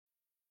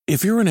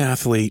If you're an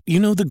athlete, you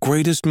know the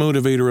greatest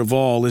motivator of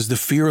all is the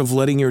fear of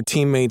letting your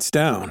teammates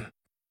down.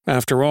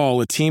 After all,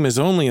 a team is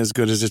only as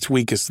good as its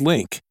weakest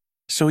link.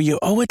 So you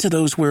owe it to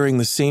those wearing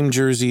the same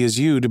jersey as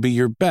you to be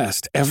your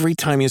best every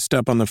time you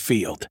step on the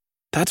field.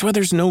 That's why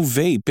there's no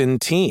vape in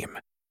team.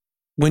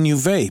 When you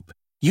vape,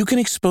 you can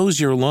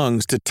expose your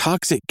lungs to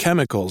toxic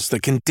chemicals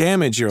that can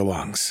damage your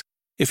lungs.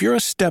 If you're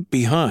a step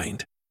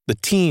behind, the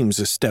team's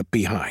a step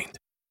behind.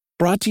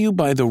 Brought to you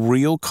by The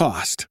Real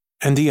Cost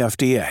and the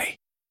FDA.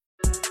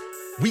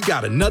 We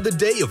got another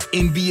day of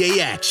NBA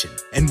action.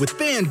 And with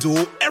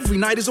FanDuel, every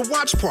night is a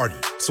watch party.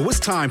 So it's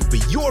time for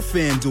your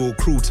FanDuel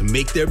crew to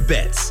make their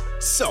bets.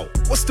 So,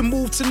 what's the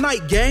move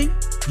tonight, gang?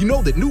 You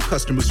know that new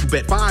customers who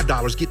bet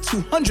 $5 get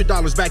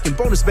 $200 back in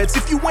bonus bets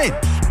if you win.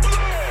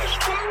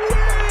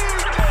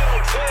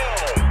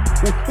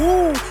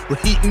 Woohoo! We're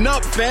heating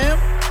up, fam.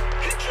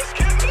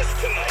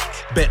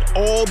 Bet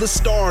all the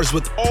stars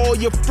with all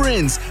your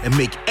friends and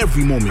make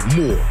every moment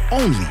more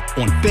only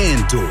on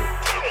FanDuel.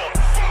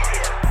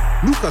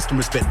 New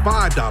customers bet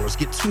 $5,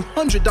 get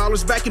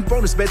 $200 back in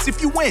bonus bets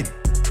if you win.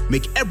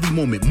 Make every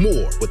moment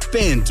more with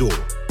FanDuel.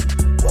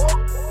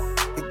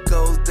 It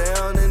goes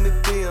down in the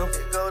DM.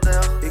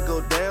 It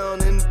go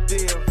down in the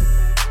DM.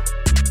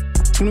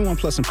 21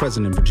 plus and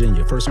present in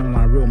Virginia. First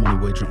online real money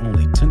wager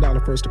only.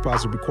 $10 first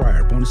deposit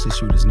required. Bonus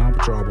issued is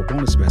non-withdrawable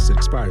bonus vest that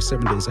expires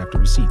 7 days after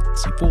receipt.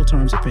 See full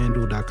terms at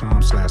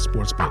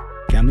FanDuel.com/sportsbook.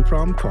 Gambling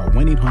problem? Call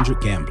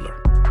 1-800-GAMBLER.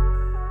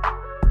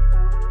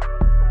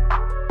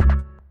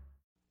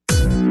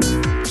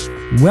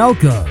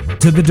 Welcome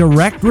to the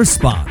Direct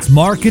Response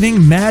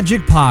Marketing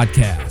Magic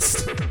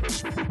Podcast.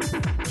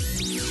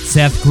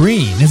 Seth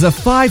Green is a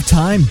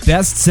 5-time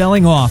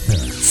best-selling author,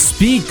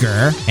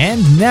 speaker,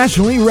 and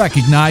nationally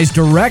recognized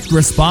direct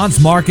response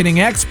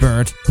marketing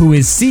expert who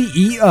is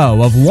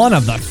CEO of one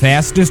of the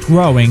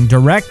fastest-growing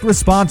direct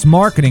response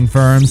marketing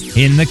firms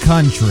in the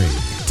country.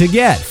 To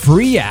get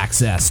free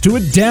access to a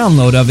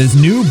download of his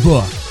new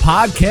book,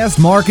 Podcast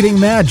Marketing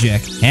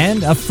Magic,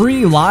 and a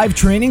free live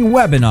training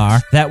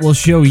webinar that will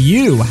show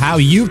you how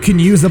you can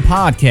use a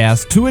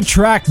podcast to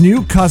attract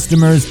new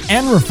customers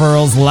and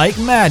referrals like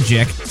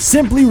magic,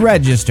 simply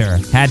register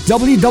at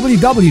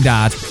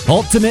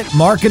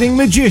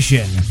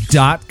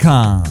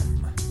www.ultimatemarketingmagician.com.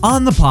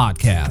 On the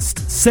podcast,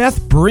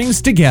 Seth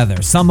brings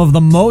together some of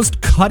the most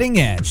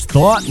cutting-edge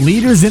thought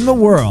leaders in the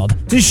world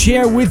to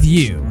share with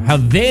you how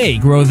they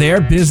grow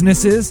their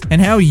businesses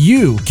and how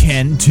you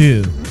can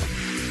too.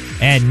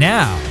 And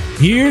now,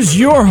 here's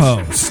your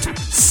host,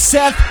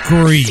 Seth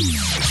Green.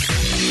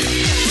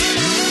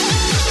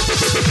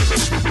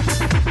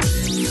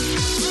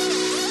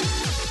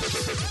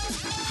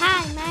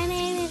 Hi, my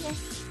name is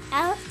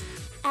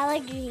Ella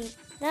Green.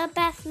 The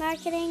best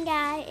marketing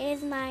guy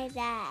is my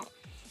dad.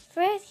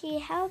 First, he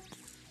helps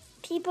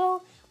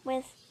people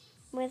with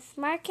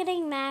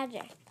marketing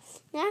magic.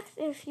 Next,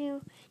 if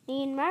you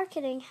need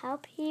marketing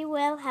help, he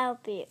will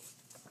help you.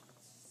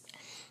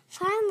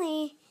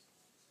 Finally,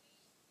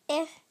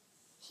 if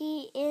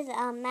he is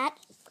a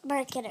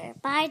marketer,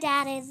 my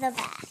dad is the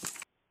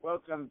best.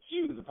 Welcome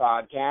to the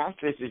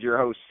podcast. This is your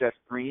host, Seth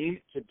Green.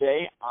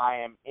 Today, I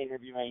am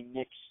interviewing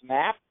Nick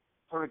Snap,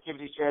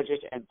 productivity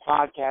strategist and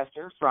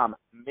podcaster from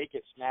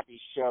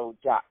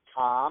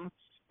MakeItSnappyShow.com.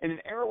 In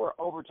an era where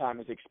overtime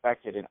is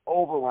expected and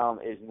overwhelm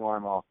is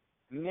normal,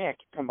 Nick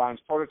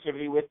combines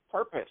productivity with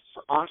purpose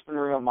for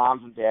entrepreneurial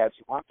moms and dads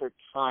who want their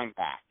time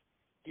back.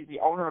 He's the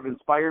owner of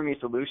Inspire Me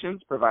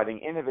Solutions, providing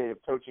innovative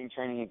coaching,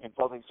 training, and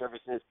consulting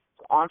services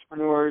for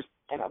entrepreneurs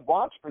and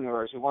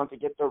entrepreneurs who want to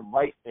get the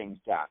right things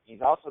done.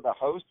 He's also the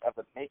host of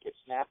the Make It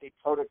Snappy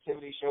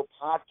Productivity Show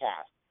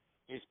podcast.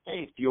 His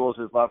faith fuels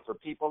his love for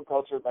people,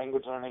 culture,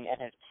 language learning,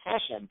 and his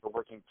passion for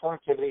working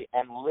productivity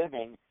and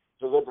living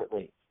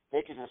deliberately.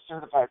 Nick is a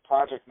certified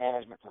project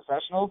management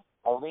professional,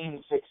 a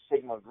Lean Six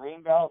Sigma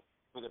Green Belt,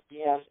 with a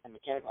BS in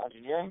mechanical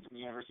engineering from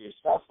the University of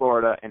South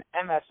Florida, an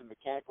MS in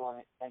mechanical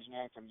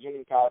engineering from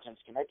Union College in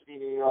Schenectady,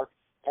 New York,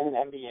 and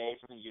an MBA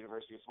from the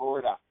University of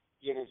Florida.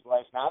 He and his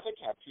wife, Navik,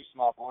 have 2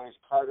 small boys,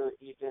 Carter,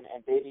 Ethan,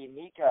 and baby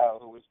Nico,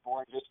 who was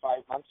born just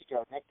 5 months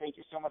ago. Nick, thank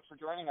you so much for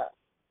joining us.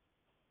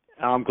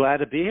 I'm glad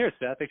to be here,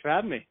 Seth. Thanks for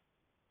having me.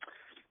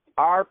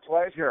 Our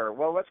pleasure.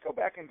 Well, let's go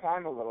back in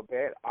time a little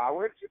bit.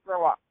 Where did you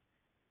grow up?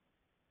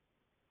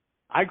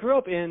 I grew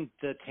up in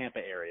the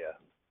Tampa area.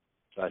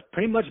 So I've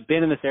pretty much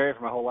been in this area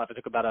for my whole life. I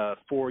took about a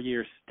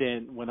 4-year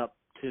stint, went up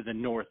to the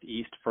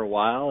Northeast for a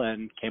while,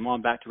 and came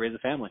on back to raise a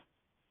family.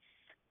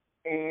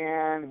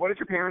 And what did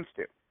your parents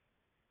do?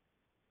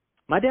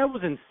 My dad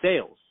was in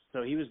sales,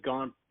 so he was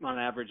gone on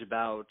average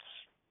about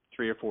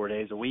 3 or 4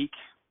 days a week,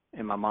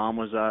 and my mom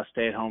was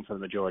stay-at-home for the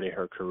majority of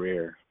her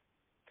career.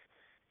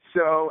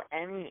 So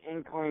any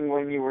inkling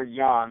when you were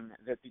young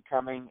that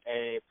becoming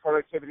a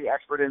productivity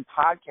expert and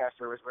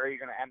podcaster was where you're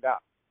going to end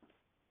up?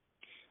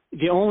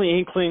 The only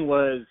inkling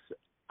was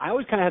I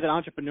always kind of had that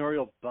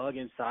entrepreneurial bug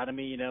inside of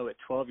me. You know, at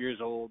 12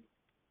 years old,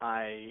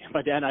 my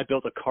dad and I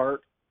built a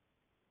cart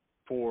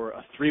for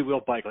a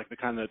 3-wheel bike, like the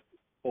kind that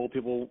old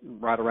people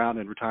ride around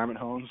in retirement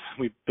homes.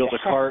 We built a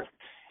cart,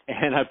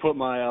 and I put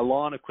my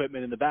lawn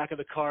equipment in the back of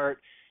the cart,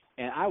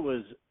 and I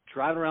was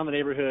driving around the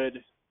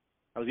neighborhood.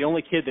 I was the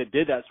only kid that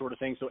did that sort of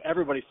thing, so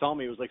everybody saw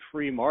me. It was like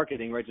free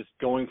marketing, right, just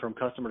going from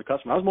customer to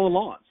customer. I was mowing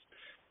lawns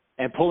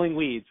and pulling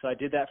weeds. So I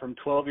did that from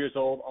 12 years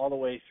old all the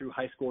way through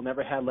high school,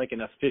 never had like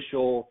an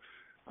official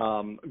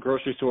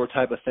grocery store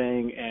type of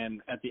thing.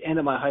 And at the end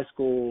of my high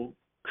school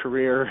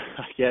career,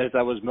 I guess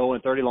I was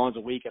mowing 30 lawns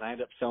a week, and I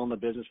ended up selling the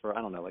business for,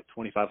 I don't know, like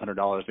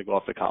 $2,500 to go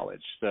off to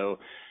college. So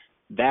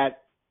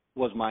that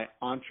was my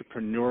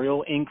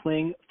entrepreneurial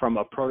inkling from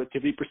a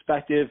productivity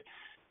perspective.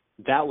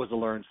 That was a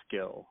learned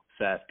skill,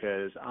 Seth,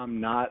 because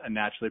I'm not a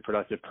naturally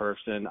productive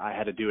person. I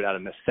had to do it out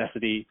of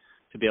necessity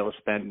to be able to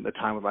spend the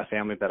time with my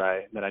family that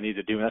I need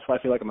to do. And that's why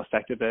I feel like I'm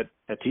effective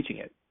at teaching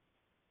it.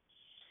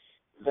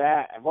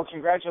 Well,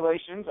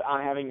 congratulations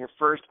on having your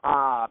first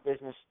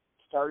business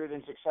started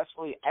and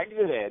successfully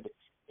exited.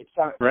 It's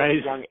at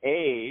a young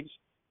age.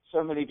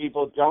 So many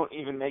people don't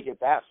even make it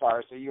that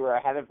far. So you were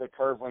ahead of the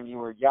curve when you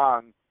were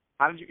young.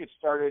 How did you get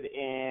started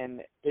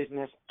in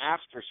business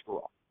after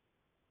school?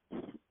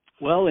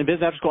 Well, in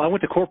business after school, I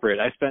went to corporate.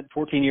 I spent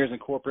 14 years in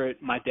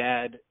corporate. My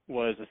dad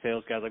was a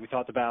sales guy, like we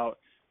talked about,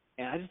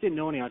 and I just didn't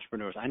know any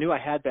entrepreneurs. I knew I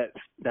had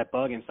that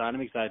bug inside of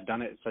me because I had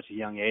done it at such a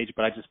young age,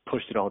 but I just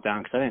pushed it all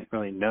down because I didn't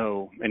really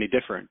know any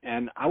different.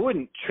 And I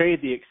wouldn't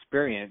trade the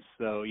experience,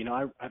 though. You know,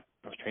 I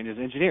was trained as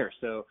an engineer,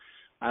 so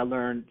I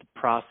learned the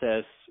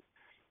process,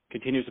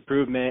 continuous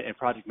improvement, and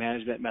project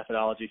management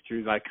methodologies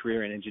through my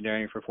career in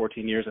engineering for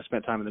 14 years. I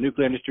spent time in the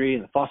nuclear industry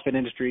and the phosphate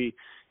industry,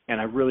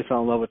 and I really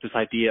fell in love with this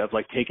idea of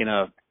like taking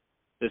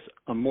this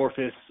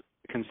amorphous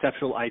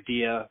conceptual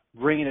idea,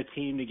 bringing a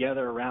team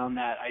together around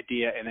that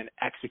idea, and then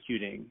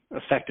executing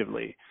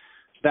effectively.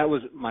 So that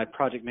was my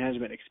project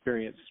management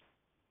experience.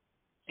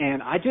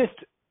 And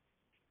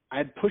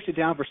I'd pushed it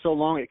down for so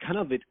long, it kind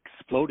of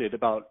exploded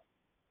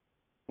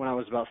when I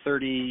was about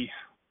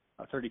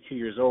 32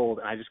 years old,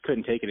 and I just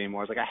couldn't take it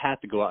anymore. I was like, I had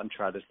to go out and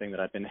try this thing that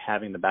I've been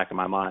having in the back of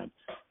my mind.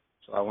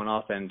 So I went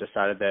off and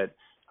decided that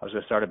I was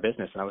going to start a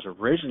business, and I was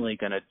originally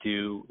going to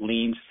do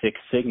Lean Six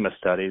Sigma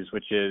studies,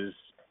 which is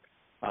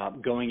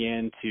going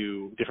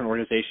into different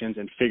organizations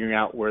and figuring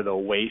out where the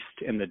waste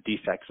and the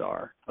defects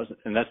are.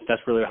 And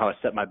that's really how I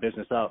set my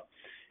business up.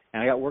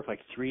 And I got work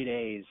like 3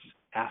 days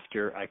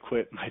after I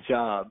quit my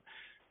job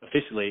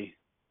officially,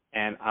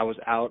 and I was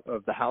out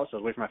of the house. I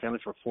was away from my family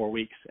for 4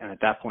 weeks, and at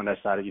that point I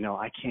decided,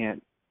 I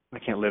can't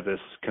live this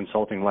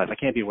consulting life. I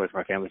can't be away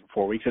from my family for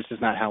 4 weeks. It's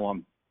just not how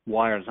I'm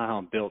wired. It's not how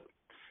I'm built.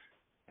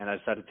 And I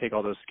decided to take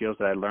all those skills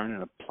that I learned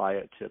and apply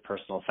it to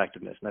personal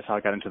effectiveness. And that's how I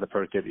got into the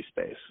productivity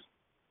space.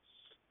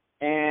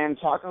 And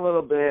talk a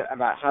little bit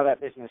about how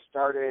that business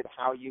started,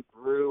 how you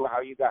grew,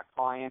 how you got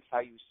clients, how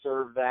you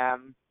serve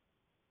them.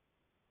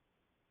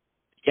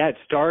 Yeah, it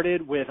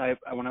started with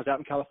when I was out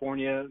in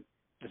California,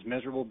 just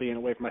miserable being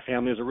away from my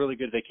family. It was a really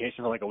good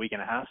vacation for like a week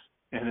and a half.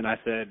 And then I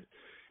said,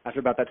 after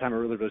about that time, I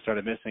really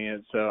started missing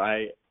it. So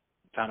I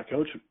found a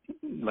coach,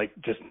 like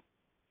just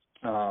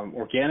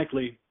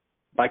organically,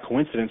 by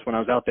coincidence, when I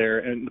was out there.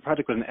 And the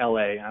project was in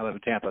L.A., and I live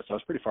in Tampa, so I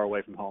was pretty far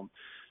away from home.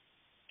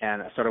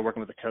 And I started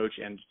working with a coach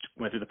and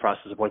went through the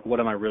process of like,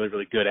 what am I really,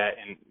 really good at?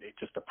 And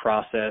just the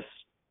process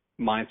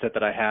mindset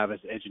that I have as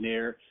an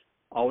engineer,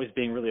 always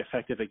being really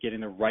effective at getting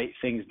the right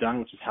things done,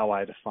 which is how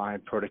I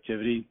define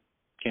productivity,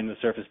 came to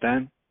the surface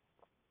then.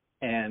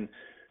 And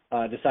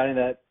deciding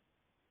that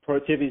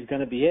productivity is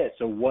going to be it.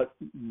 So what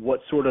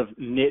sort of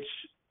niche,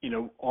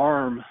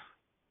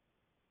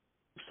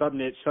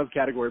 sub-niche,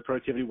 subcategory of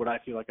productivity would I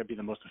feel like I'd be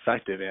the most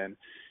effective in?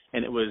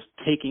 And it was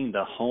taking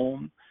the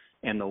home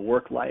and the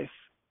work life,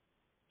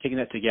 taking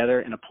that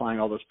together and applying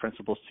all those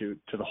principles to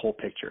the whole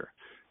picture.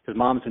 Because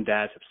moms and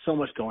dads have so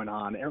much going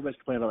on. Everybody's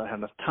complaining about not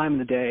having enough time in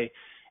the day,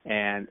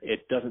 and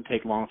it doesn't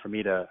take long for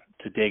me to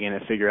dig in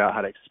and figure out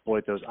how to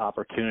exploit those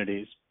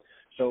opportunities.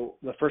 So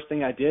the first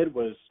thing I did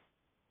was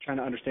trying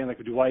to understand,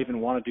 like, do I even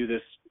want to do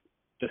this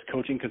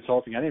coaching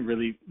consulting? I didn't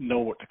really know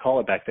what to call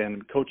it back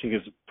then. Coaching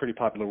is a pretty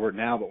popular word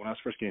now, but when I was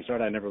first getting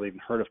started, I never really even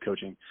heard of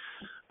coaching.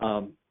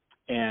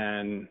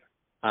 And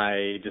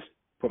I just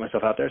put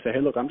myself out there and say,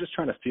 hey, look, I'm just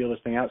trying to feel this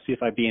thing out, see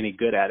if I'd be any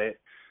good at it.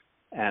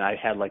 And I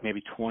had like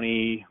maybe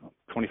 20,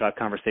 25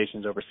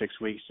 conversations over 6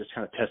 weeks, just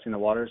kind of testing the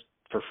waters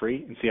for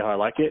free and see how I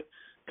like it.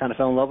 Kind of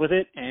fell in love with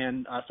it,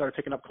 and I started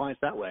picking up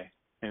clients that way.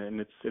 And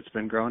it's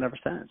been growing ever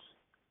since.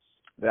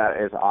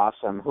 That is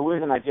awesome. Who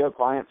is an ideal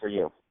client for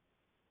you?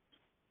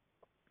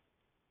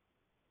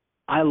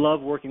 I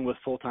love working with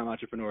full-time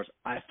entrepreneurs.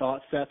 I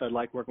thought, Seth, I'd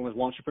like working with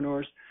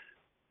entrepreneurs,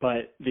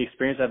 but the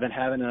experience I've been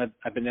having, and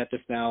I've been at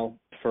this now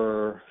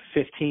for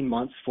 15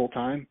 months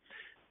full-time,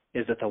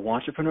 is that the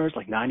entrepreneurs,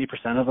 like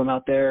 90% of them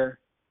out there,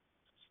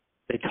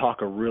 they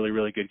talk a really,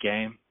 really good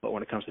game, but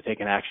when it comes to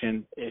taking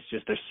action, it's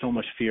just there's so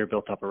much fear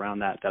built up around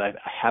that I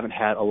haven't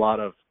had a lot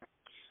of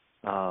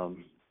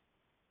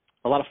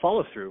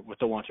follow-through with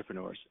the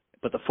entrepreneurs.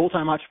 But the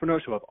full-time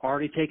entrepreneurs who have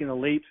already taken the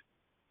leap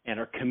and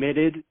are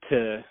committed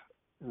to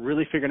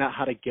really figuring out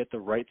how to get the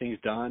right things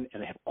done,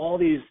 and they have all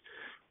these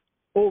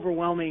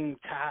overwhelming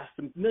tasks,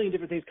 a million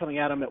different things coming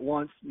at them at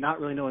once, not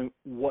really knowing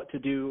what to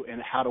do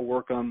and how to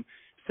work them,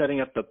 setting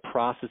up the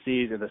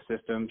processes and the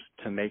systems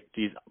to make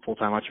these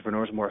full-time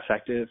entrepreneurs more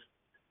effective,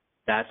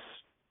 that's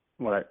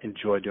what I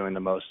enjoy doing the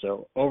most.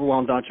 So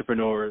overwhelmed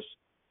entrepreneurs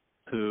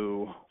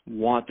who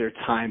want their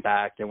time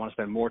back, they want to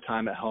spend more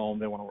time at home,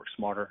 they want to work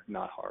smarter,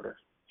 not harder.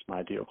 It's my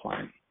ideal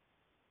client.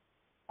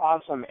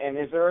 Awesome. And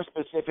is there a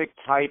specific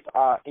type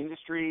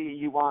industry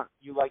you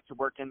like to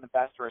work in the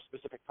best, or a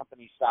specific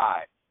company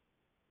size?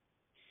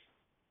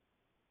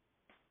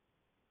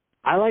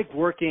 I like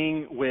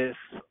working with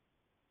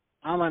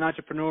online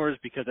entrepreneurs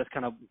because that's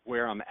kind of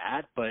where I'm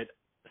at, but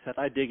Seth,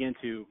 I dig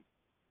into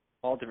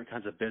all different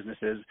kinds of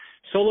businesses.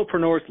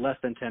 Solopreneurs, less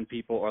than 10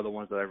 people, are the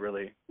ones that I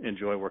really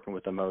enjoy working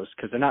with the most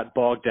because they're not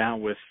bogged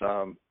down with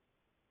a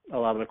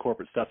lot of the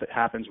corporate stuff that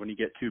happens when you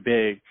get too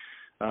big.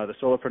 The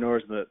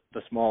solopreneurs, the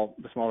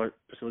smaller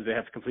facilities, they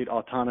have complete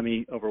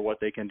autonomy over what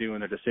they can do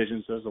and their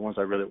decisions. Those are the ones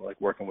I really like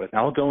working with.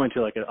 Now, I'll go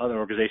into like another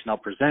organization, I'll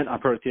present on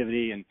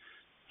productivity and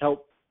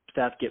help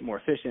staff get more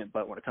efficient,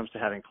 but when it comes to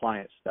having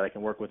clients that I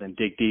can work with and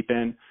dig deep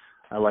in,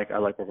 I like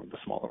working with the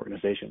small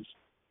organizations.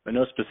 But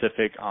no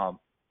specific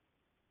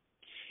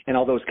and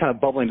although it's kind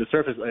of bubbling to the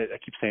surface, I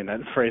keep saying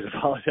that phrase, I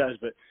apologize,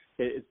 but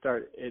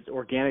it's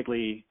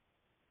organically,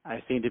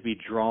 I seem to be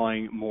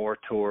drawing more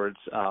towards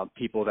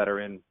people that are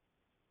in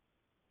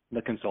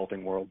the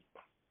consulting world.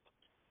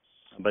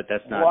 But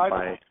that's not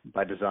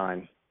by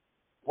design.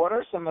 What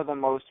are some of the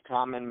most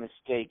common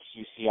mistakes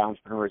you see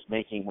entrepreneurs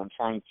making when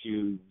trying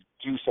to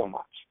do so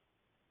much?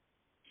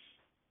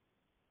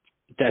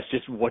 That's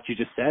just what you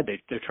just said.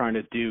 They're trying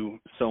to do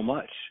so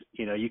much.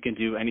 You know, you can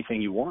do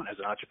anything you want as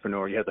an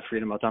entrepreneur. You have the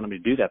freedom and autonomy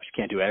to do that, but you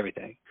can't do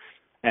everything.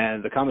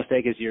 And the common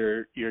mistake is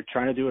you're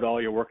trying to do it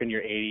all. You're working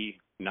your 80,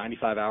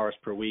 95 hours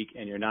per week,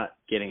 and you're not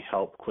getting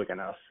help quick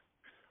enough.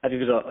 I think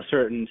there's a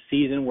certain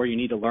season where you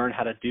need to learn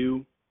how to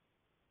do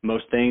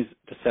most things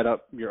to set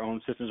up your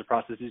own systems and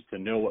processes to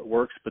know what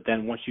works. But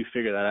then once you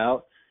figure that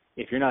out,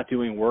 if you're not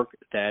doing work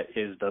that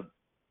is the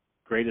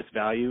greatest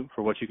value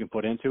for what you can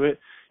put into it,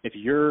 if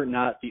you're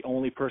not the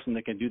only person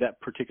that can do that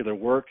particular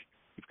work,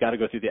 you've got to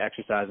go through the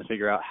exercise and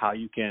figure out how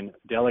you can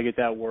delegate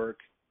that work,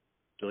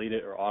 delete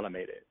it, or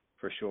automate it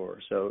for sure.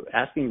 So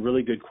asking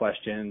really good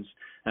questions,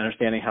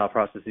 understanding how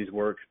processes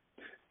work,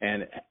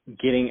 and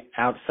getting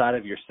outside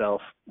of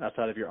yourself,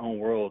 outside of your own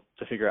world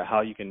to figure out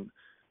how you can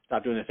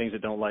stop doing the things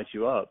that don't light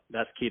you up.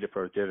 That's key to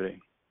productivity.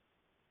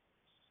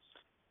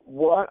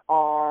 What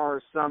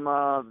are some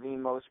of the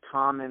most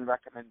common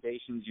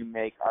recommendations you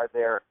make? Are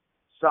there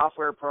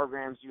software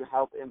programs you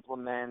help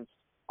implement?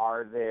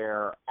 Are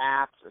there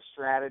apps or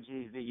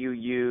strategies that you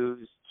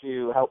use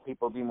to help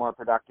people be more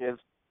productive?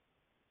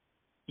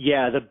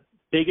 Yeah, the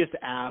biggest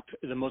app,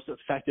 the most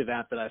effective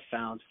app that I've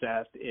found,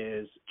 Seth,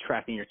 is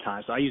tracking your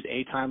time. So I use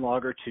a Time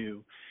Logger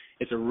 2.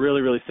 It's a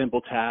really, really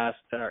simple task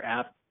or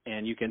app,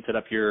 and you can set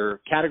up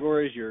your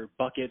categories, your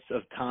buckets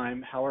of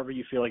time, however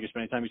you feel like you're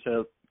spending time. You set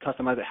up,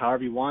 customize it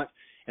however you want,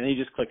 and then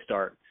you just click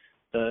start.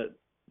 The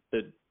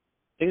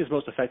thing that's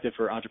most effective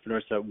for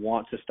entrepreneurs that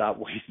want to stop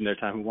wasting their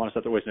time, who want to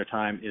stop wasting their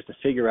time, is to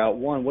figure out,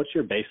 one, what's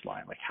your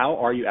baseline? Like, how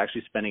are you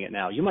actually spending it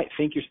now? You might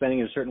think you're spending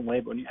it a certain way,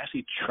 but when you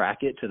actually track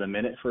it to the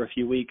minute for a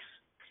few weeks,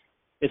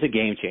 it's a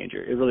game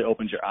changer. It really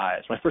opens your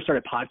eyes. When I first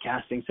started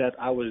podcasting, Seth,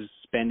 I was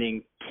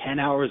spending 10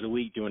 hours a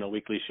week doing a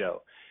weekly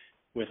show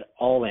with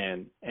all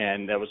in,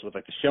 and that was with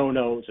like the show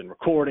notes and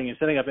recording and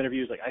setting up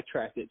interviews. Like, I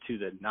tracked it to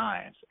the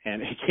nines,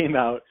 and it came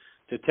out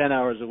to 10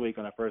 hours a week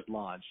when I first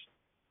launched.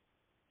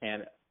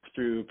 And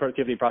through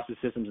productivity process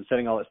systems and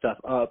setting all that stuff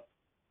up,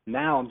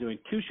 now I'm doing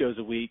 2 shows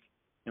a week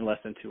in less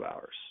than 2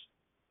 hours.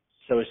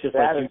 So it's just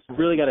that like you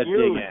really got to dig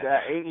in.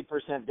 That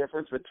 80%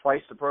 difference with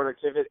twice the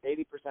productivity,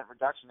 80%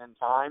 reduction in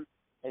time,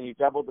 and you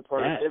doubled the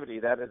productivity.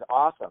 Yeah. That is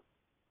awesome.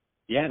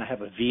 Yeah, and I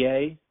have a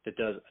VA that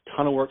does a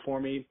ton of work for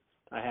me.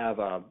 I have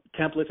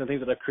templates and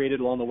things that I've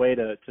created along the way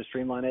to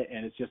streamline it,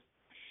 and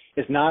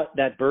it's not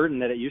that burden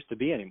that it used to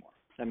be anymore.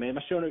 I mean,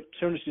 my show notes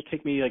used to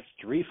take me like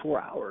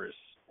 3-4 hours,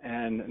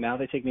 and now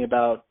they take me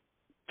about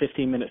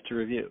 15 minutes to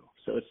review.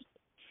 So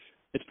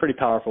it's pretty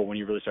powerful when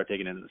you really start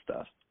digging into the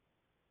stuff.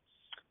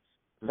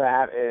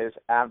 That is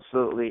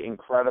absolutely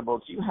incredible.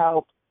 Do you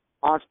help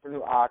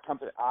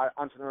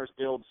entrepreneurs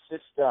build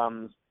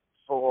systems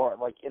for,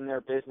 like, in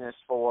their business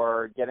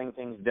for getting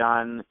things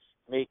done,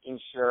 making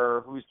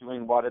sure who's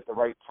doing what at the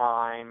right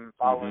time,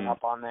 following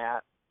up on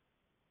that?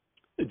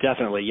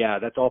 Definitely, yeah.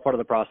 That's all part of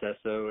the process.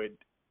 So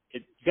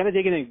you got to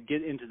dig in and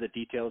get into the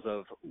details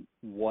of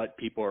what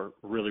people are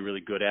really,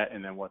 really good at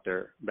and then what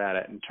they're bad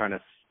at, and trying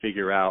to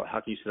figure out how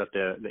can you set up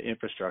the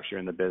infrastructure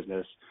in the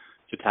business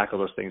to tackle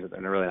those things that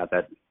they're really not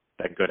that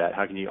good at.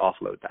 How can you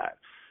offload that?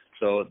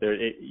 So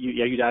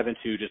you dive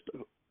into just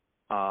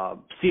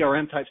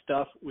CRM type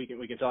stuff. We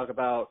can talk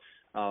about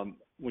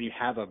when you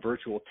have a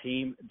virtual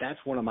team. That's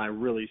one of my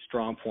really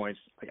strong points.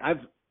 Like,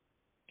 I've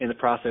in the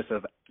process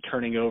of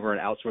turning over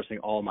and outsourcing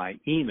all my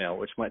email,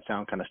 which might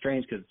sound kind of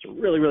strange because it's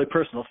a really, really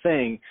personal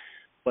thing,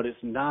 but it's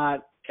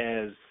not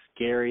as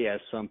scary as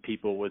some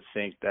people would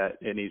think that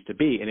it needs to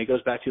be. And it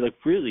goes back to, like,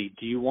 really,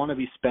 do you want to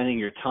be spending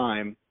your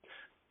time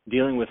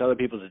dealing with other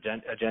people's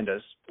agendas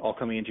all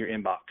coming into your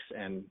inbox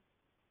and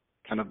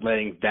kind of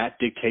letting that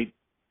dictate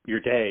your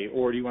day,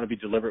 or do you want to be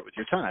deliberate with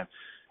your time?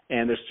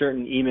 And there's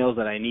certain emails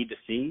that I need to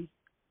see,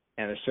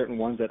 and there's certain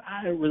ones that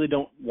I really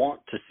don't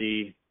want to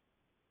see,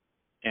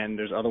 and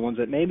there's other ones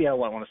that maybe I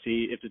want to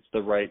see if it's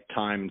the right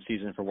time and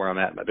season for where I'm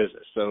at in my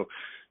business. So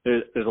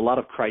there's a lot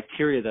of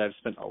criteria that I've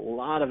spent a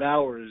lot of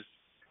hours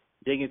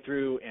digging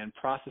through and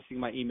processing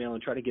my email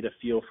and try to get a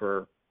feel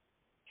for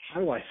how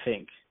do I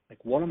think?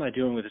 Like, what am I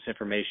doing with this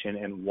information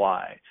and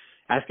why?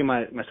 Asking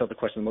myself the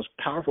question, the most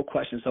powerful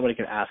question somebody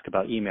can ask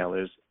about email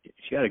is, if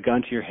you had a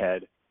gun to your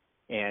head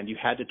and you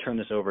had to turn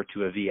this over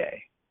to a VA,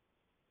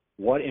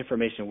 what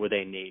information would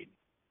they need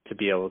to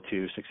be able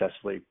to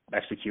successfully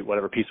execute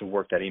whatever piece of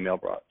work that email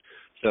brought?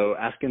 So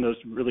asking those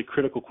really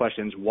critical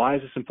questions, why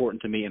is this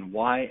important to me and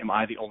why am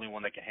I the only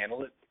one that can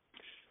handle it?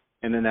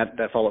 And then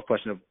that follow-up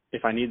question of,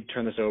 if I need to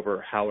turn this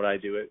over, how would I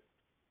do it?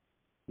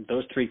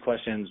 Those three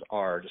questions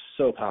are just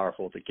so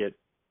powerful to get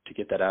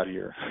that out of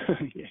your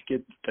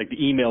get like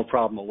the email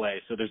problem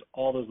away. So there's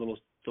all those little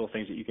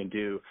things that you can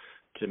do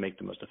to make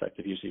the most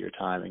effective use of your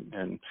time.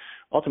 And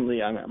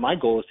ultimately, my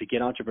goal is to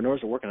get entrepreneurs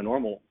to work in a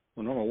normal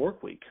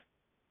work week.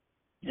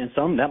 And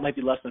some, that might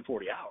be less than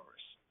 40 hours.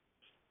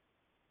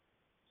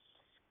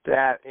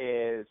 That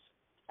is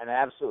an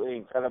absolutely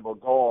incredible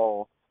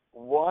goal.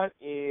 What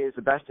is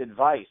the best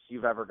advice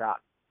you've ever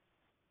gotten?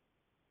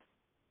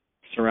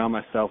 Surround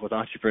myself with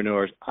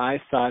entrepreneurs. I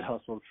side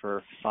hustled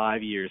for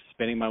 5 years,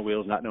 spinning my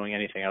wheels, not knowing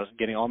anything. I was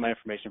getting all my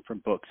information from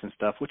books and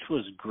stuff, which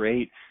was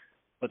great,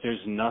 but there's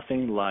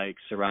nothing like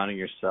surrounding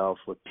yourself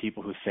with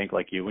people who think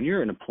like you. When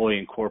you're an employee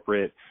in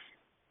corporate,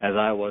 as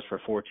I was for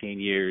 14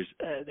 years,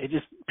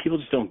 people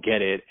just don't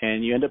get it,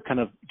 and you end up kind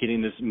of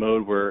getting this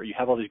mode where you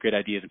have all these great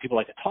ideas and people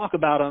like to talk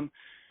about them,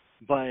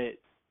 but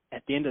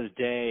at the end of the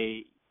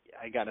day,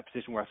 I got in a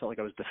position where I felt like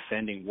I was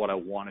defending what I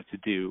wanted to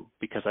do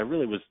because I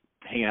really was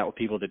hanging out with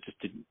people that just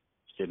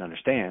didn't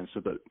understand.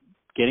 So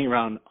getting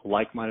around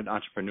like-minded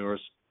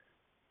entrepreneurs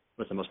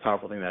was the most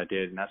powerful thing that I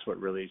did, and that's what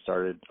really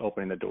started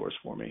opening the doors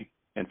for me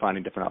and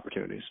finding different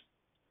opportunities.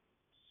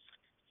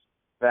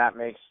 That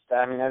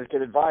is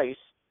good advice.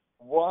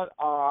 What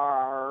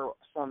are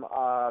some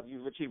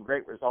you've achieved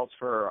great results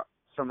for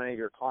so many of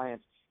your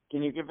clients.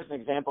 Can you give us an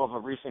example of a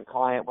recent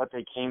client, what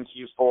they came to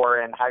you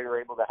for, and how you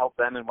were able to help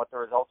them and what the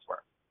results were?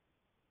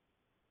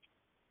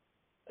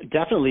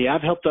 Definitely.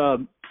 I've helped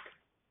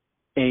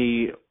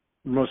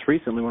most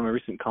recently, one of my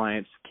recent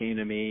clients came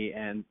to me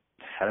and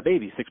had a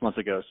baby 6 months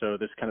ago. So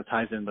this kind of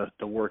ties in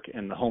the work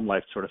and the home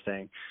life sort of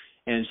thing.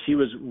 And she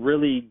was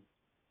really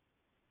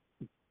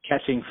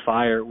catching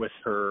fire with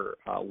her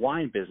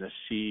wine business.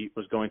 She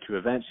was going to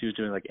events. She was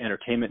doing like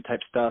entertainment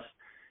type stuff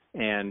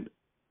and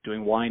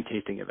doing wine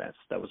tasting events.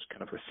 That was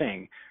kind of her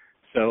thing.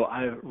 So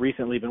I've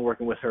recently been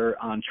working with her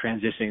on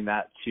transitioning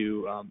that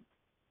to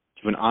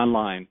an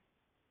online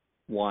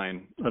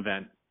wine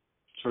event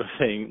sort of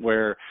thing,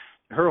 where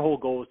her whole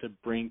goal is to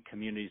bring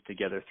communities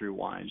together through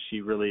wine.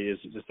 She really is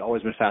just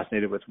always been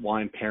fascinated with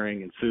wine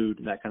pairing and food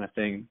and that kind of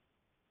thing,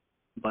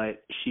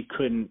 but she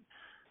couldn't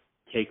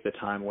take the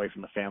time away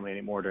from the family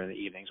anymore during the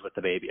evenings with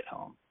the baby at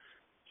home.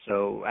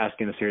 So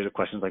asking a series of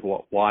questions like,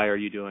 why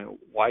do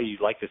you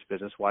like this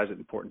business? Why is it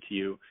important to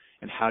you?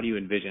 And how do you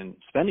envision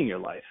spending your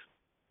life?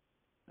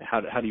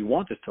 How do you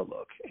want this to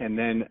look? And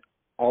then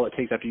all it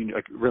takes after you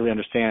really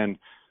understand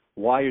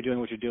why you're doing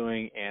what you're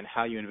doing and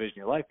how you envision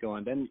your life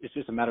going, then it's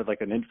just a matter of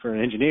for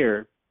an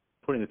engineer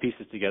putting the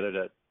pieces together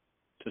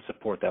to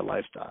support that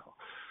lifestyle.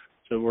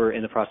 So we're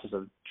in the process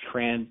of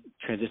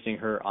transitioning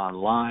her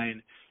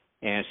online,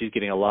 and she's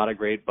getting a lot of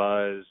great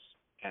buzz,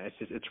 and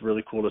it's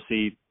really cool to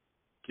see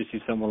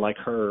someone like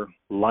her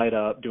light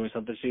up doing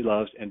something she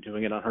loves and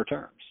doing it on her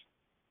terms.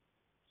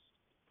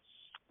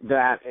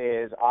 That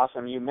is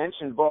awesome. You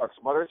mentioned books.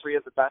 What are 3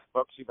 of the best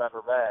books you've ever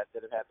read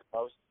that have had the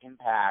most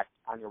impact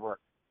on your work?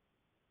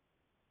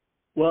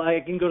 Well, I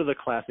can go to the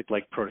classic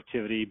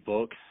productivity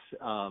books.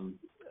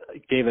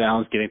 David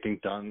Allen's Getting Things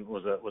Done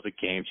was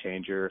a game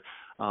changer.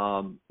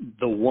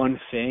 The One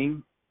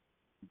Thing,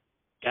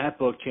 that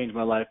book changed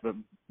my life, but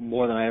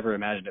more than I ever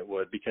imagined it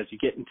would, because you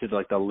get into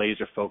the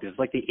laser focus. It's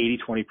like the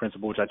 80-20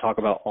 principle, which I talk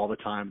about all the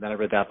time. Then I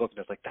read that book and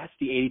I was like, that's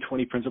the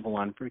 80-20 principle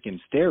on freaking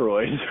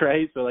steroids,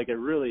 right? So it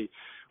really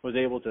was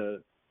able to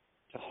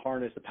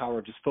harness the power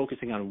of just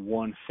focusing on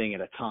one thing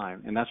at a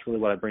time. And that's really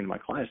what I bring to my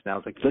clients now.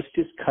 It's like, let's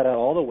just cut out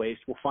all the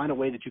waste. We'll find a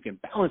way that you can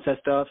balance that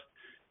stuff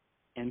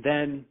and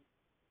then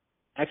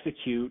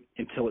execute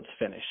until it's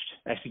finished.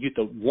 Execute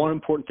the one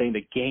important thing,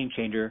 the game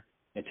changer,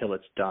 until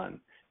it's done.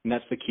 And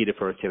that's the key to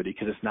productivity,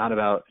 because it's not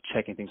about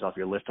checking things off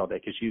your list all day,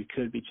 because you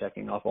could be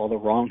checking off all the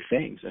wrong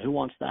things. And who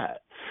wants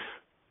that?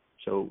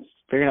 So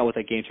figuring out what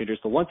that game changer is.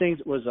 The One Thing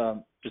was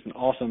just an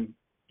awesome,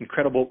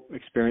 incredible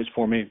experience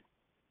for me.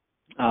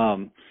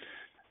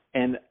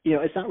 And,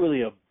 it's not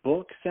really a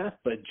book, Seth,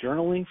 but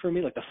journaling for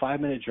me, the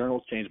 5-minute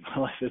journals changed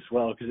my life as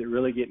well, because it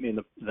really get me in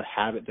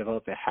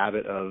developed the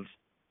habit of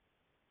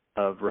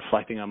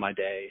reflecting on my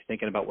day,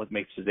 thinking about what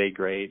makes the day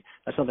great.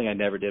 That's something I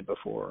never did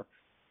before.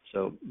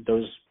 So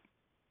those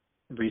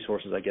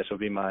resources, I guess, would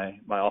be my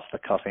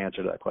off-the-cuff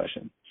answer to that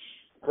question.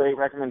 great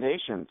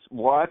recommendations.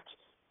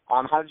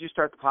 How did you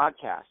start the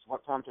podcast?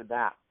 What prompted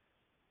that?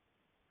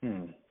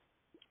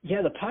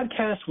 Yeah, the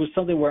podcast was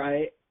something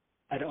where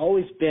I'd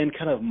always been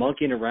kind of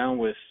monkeying around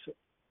with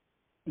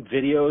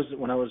videos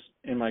when I was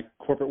in my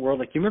corporate world.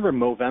 Like, you remember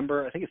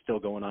Movember? I think it's still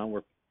going on,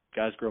 where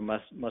guys grow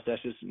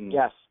mustaches in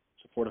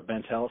support of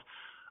men's health.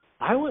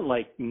 I went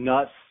like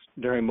nuts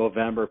during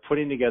Movember,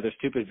 putting together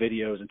stupid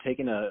videos and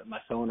taking my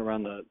phone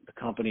around the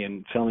company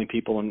and filming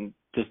people and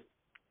just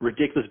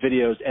ridiculous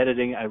videos,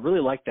 editing. I really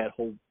liked that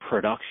whole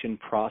production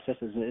process.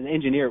 As an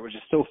engineer, it was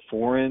just so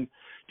foreign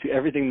to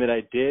everything that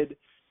I did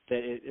that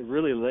it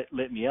really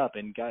lit me up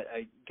and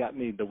got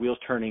me the wheels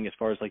turning as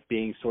far as like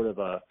being sort of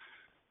a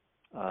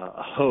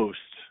host,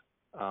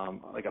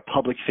 like a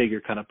public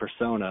figure kind of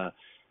persona.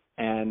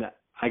 And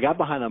I got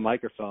behind the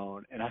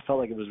microphone and I felt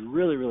like it was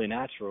really, really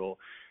natural.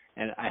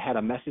 And I had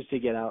a message to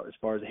get out as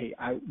far as, hey,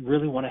 I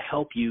really want to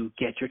help you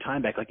get your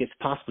time back. Like, it's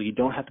possible. You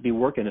don't have to be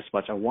working as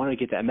much. I wanted to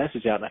get that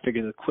message out, and I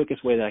figured the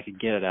quickest way that I could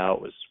get it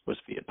out was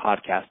via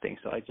podcasting.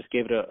 So I just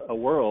gave it a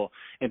whirl.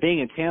 And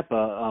being in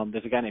Tampa,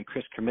 there's a guy named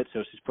Chris Kermitzos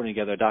who's putting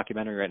together a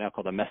documentary right now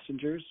called The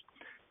Messengers.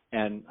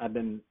 And I've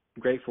been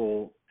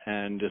grateful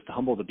and just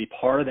humbled to be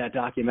part of that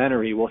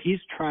documentary. Well, he's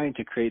trying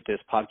to create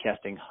this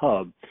podcasting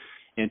hub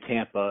in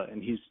Tampa,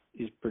 and he's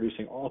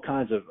producing all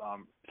kinds of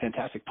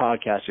fantastic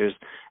podcasters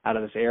out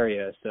of this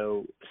area.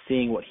 So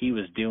seeing what he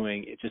was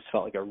doing, it just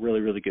felt like a really,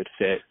 really good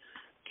fit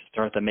to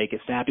start the Make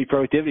It Snappy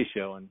productivity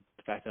show. And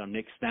the fact that I'm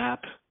Nick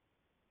Snap,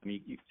 I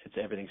mean, it's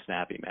everything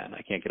snappy, man.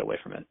 I can't get away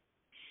from it.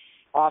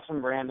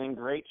 Awesome, Brandon.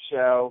 Great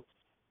show.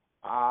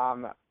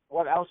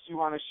 What else do you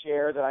want to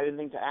share that I didn't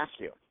think to ask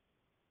you?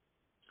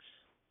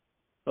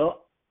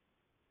 Well,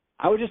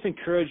 I would just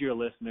encourage your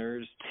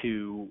listeners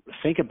to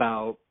think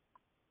about,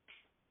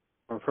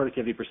 from a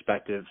productivity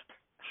perspective,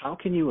 how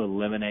can you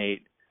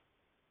eliminate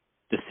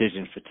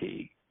decision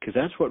fatigue? Because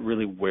that's what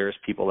really wears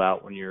people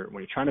out when you're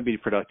trying to be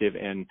productive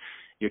and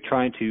you're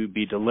trying to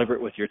be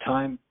deliberate with your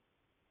time.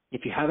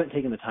 If you haven't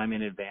taken the time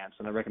in advance,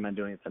 and I recommend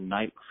doing it the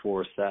night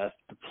before, Seth,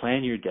 to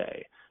plan your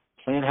day,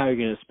 plan how you're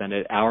going to spend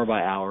it hour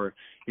by hour.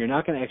 You're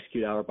not going to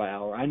execute hour by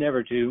hour. I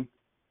never do,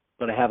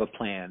 but I have a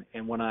plan.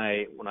 And when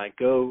I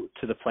go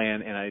to the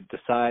plan and I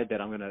decide that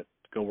I'm going to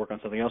go work on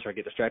something else or I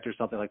get distracted or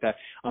something like that,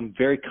 I'm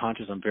very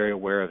conscious, I'm very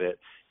aware of it.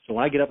 So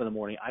when I get up in the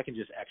morning, I can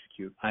just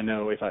execute. I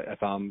know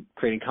if I'm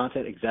creating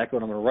content, exactly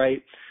what I'm going to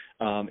write.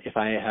 If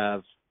I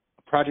have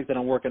a project that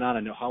I'm working on, I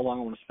know how long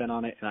I want to spend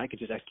on it, and I can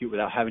just execute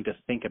without having to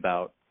think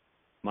about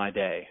my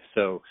day.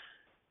 So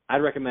I'd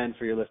recommend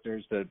for your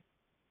listeners that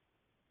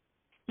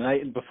the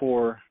night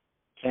before,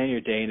 plan your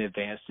day in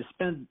advance. Just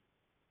spend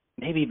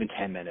maybe even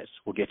 10 minutes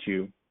will get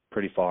you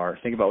pretty far.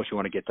 Think about what you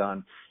want to get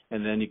done,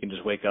 and then you can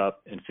just wake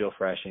up and feel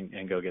fresh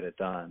and go get it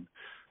done.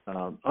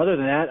 Other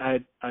than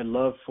that, I'd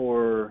love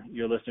for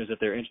your listeners, if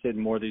they're interested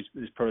in more of these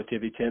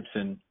productivity tips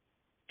and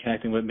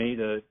connecting with me,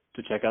 to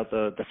check out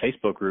the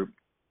Facebook group.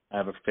 I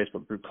have a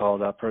Facebook group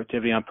called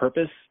Productivity on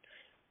Purpose,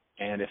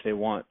 and if they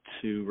want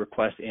to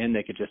request in,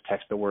 they could just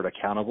text the word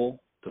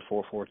accountable to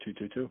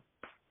 44222.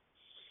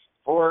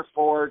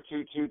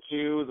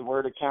 44222, the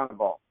word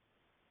accountable.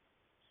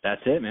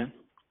 That's it, man.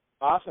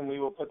 Awesome. We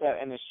will put that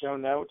in the show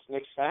notes.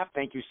 Nick Snap,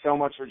 thank you so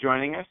much for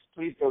joining us.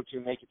 Please go to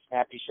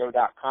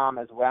makeitsnappyshow.com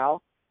as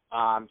well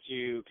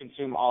to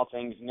consume all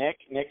things Nick.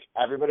 Nick,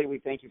 everybody, we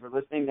thank you for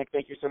listening. Nick,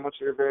 thank you so much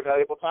for your very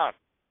valuable time.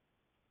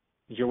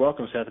 You're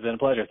welcome, Seth. It's been a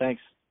pleasure.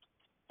 Thanks.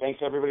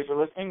 Thanks, everybody, for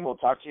listening. We'll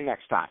talk to you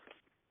next time.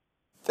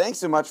 Thanks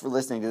so much for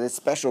listening to this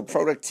special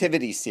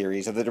productivity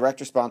series of the Direct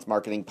Response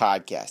Marketing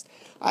Podcast.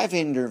 I've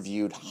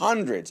interviewed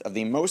hundreds of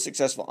the most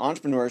successful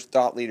entrepreneurs,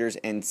 thought leaders,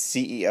 and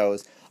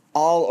CEOs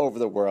all over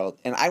the world,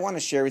 and I want to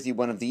share with you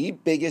one of the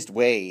biggest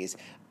ways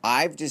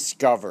I've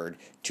discovered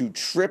to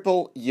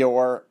triple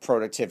your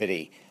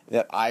productivity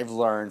that I've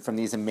learned from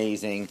these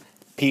amazing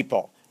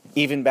people.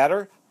 Even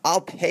better, I'll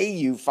pay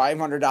you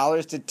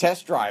 $500 to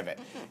test drive it.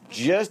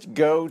 Just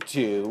go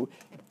to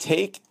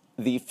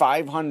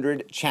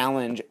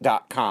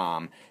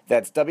TakeThe500Challenge.com.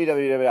 That's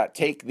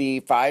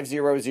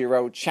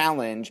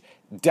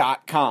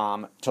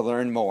www.takethe500challenge.com to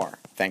learn more.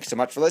 Thanks so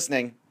much for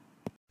listening.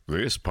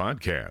 This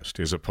podcast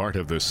is a part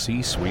of the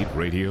C-Suite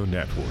Radio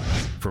Network.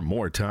 For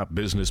more top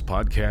business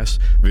podcasts,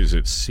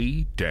 visit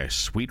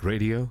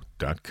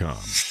c-suiteradio.com.